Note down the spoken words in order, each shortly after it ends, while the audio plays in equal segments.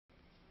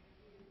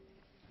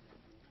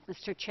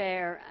Mr.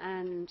 Chair,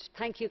 and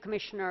thank you,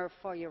 Commissioner,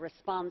 for your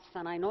response,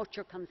 and I note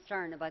your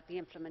concern about the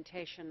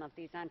implementation of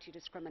these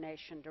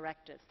anti-discrimination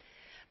directives.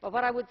 But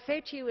what I would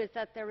say to you is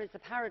that there is a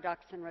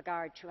paradox in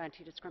regard to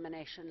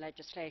anti-discrimination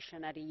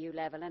legislation at EU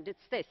level, and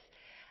it's this.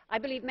 I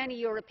believe many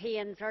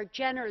Europeans are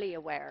generally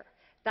aware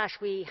that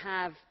we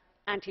have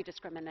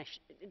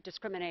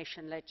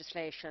anti-discrimination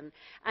legislation,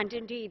 and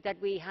indeed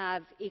that we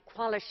have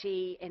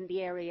equality in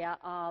the area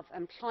of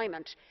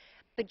employment.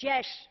 But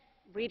yet,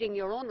 reading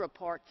your own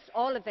reports,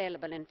 all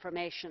available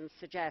information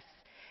suggests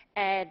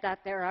that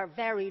there are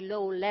very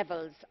low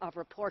levels of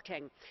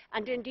reporting.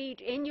 And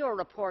indeed, in your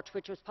report,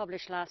 which was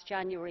published last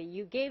January,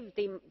 you gave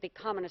the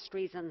commonest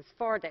reasons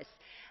for this.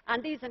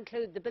 And these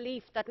include the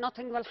belief that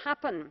nothing will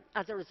happen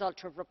as a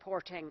result of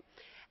reporting,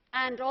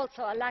 and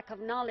also a lack of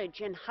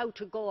knowledge in how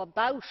to go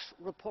about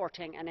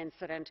reporting an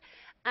incident,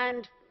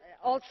 and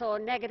also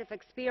negative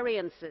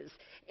experiences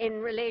in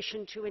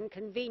relation to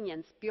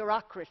inconvenience,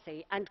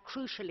 bureaucracy and,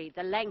 crucially,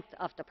 the length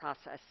of the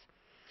process.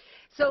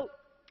 So,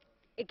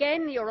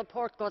 again, your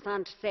report goes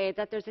on to say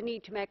that there is a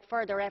need to make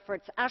further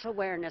efforts at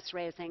awareness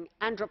raising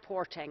and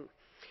reporting,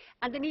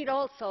 and the need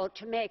also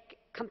to make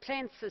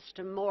complaints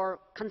system more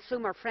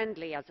consumer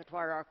friendly, as it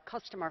were, or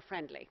customer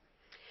friendly.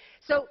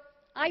 So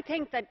I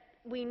think that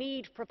we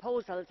need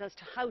proposals as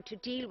to how to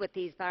deal with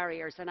these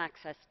barriers in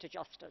access to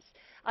justice.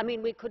 I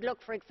mean, we could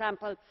look, for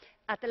example,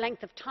 at the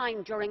length of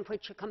time during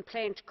which a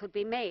complaint could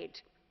be made,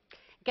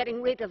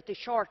 getting rid of the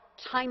short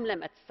time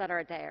limits that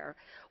are there.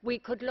 We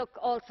could look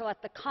also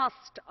at the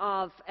cost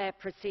of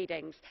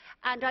proceedings,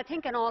 and I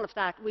think in all of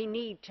that we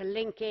need to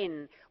link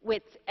in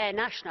with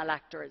national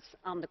actors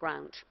on the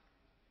ground.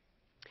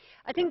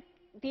 I think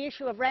the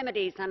issue of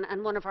remedies,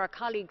 and one of our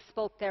colleagues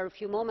spoke there a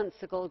few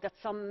moments ago that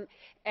some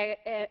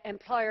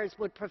employers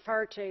would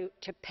prefer to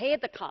pay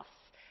the costs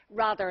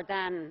rather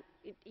than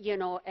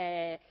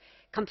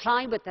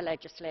comply with the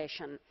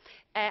legislation.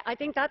 I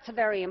think that's a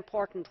very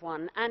important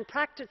one, and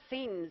practice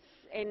seems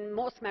in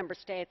most member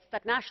states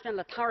that national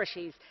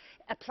authorities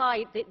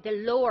apply the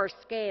lower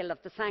scale of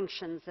the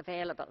sanctions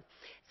available.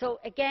 So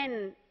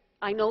again,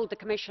 I know the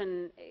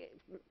Commission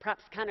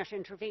perhaps cannot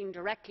intervene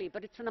directly,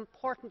 but it's an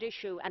important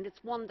issue, and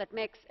it's one that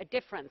makes a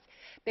difference,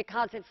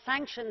 because if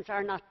sanctions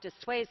are not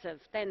dissuasive,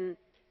 then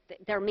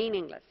they're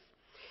meaningless.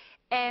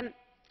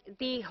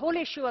 The whole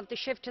issue of the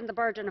shift in the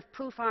burden of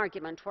proof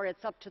argument, where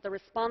it's up to the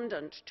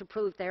respondent to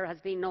prove there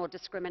has been no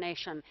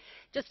discrimination,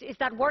 is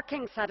that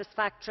working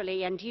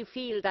satisfactorily, and do you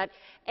feel that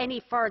any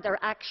further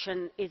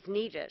action is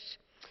needed?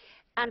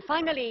 And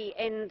finally,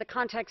 in the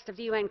context of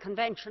the UN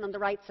Convention on the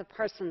Rights of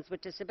Persons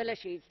with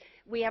Disabilities,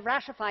 we have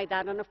ratified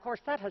that, and of course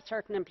that has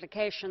certain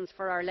implications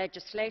for our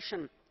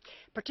legislation,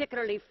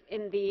 particularly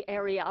in the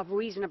area of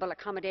reasonable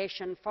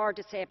accommodation for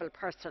disabled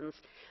persons.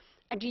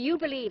 And do you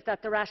believe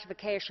that the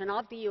ratification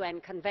of the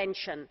UN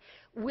Convention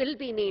will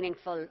be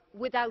meaningful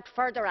without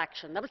further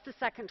action? That was the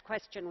second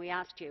question we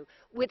asked you.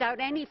 Without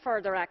any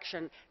further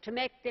action to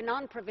make the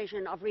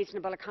non-provision of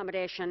reasonable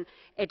accommodation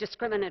a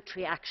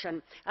discriminatory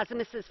action. As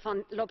Mrs.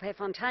 Lope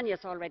Fontana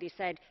has already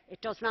said, it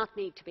does not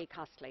need to be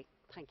costly.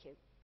 Thank you.